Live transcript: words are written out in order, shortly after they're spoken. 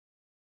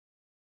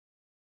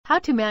How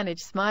to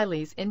manage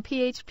smileys in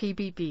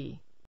phpBB.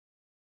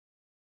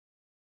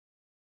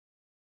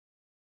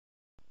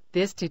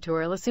 This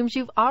tutorial assumes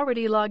you've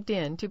already logged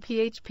in to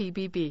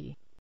phpBB.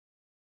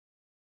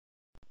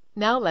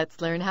 Now let's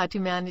learn how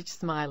to manage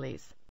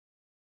smileys.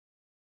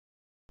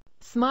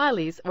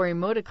 Smileys, or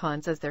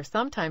emoticons as they're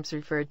sometimes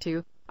referred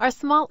to, are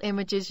small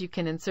images you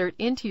can insert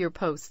into your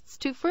posts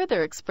to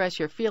further express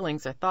your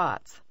feelings or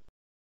thoughts.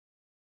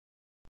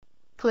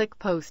 Click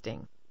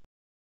Posting.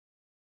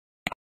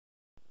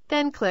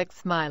 Then click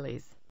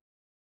Smileys.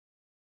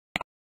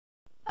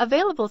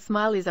 Available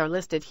smileys are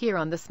listed here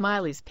on the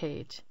Smileys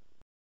page.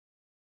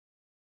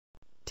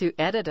 To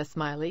edit a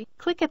smiley,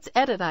 click its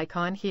edit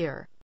icon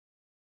here.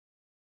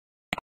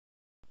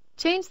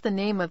 Change the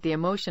name of the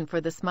emotion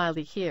for the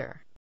smiley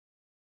here.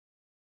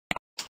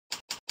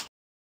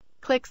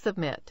 Click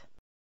Submit.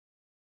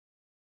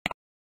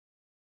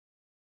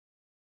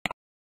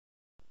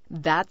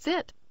 That's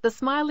it! The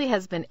smiley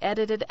has been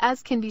edited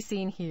as can be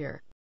seen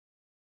here.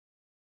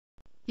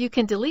 You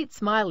can delete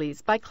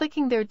smileys by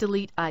clicking their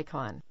delete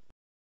icon.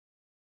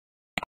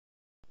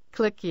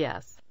 Click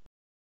Yes.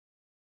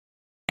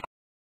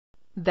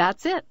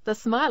 That's it! The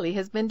smiley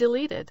has been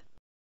deleted.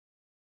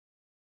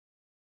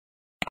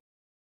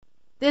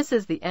 This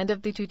is the end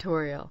of the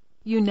tutorial.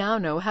 You now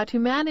know how to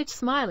manage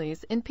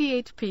smileys in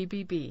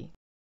phpBB.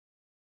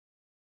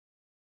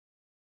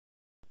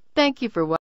 Thank you for watching.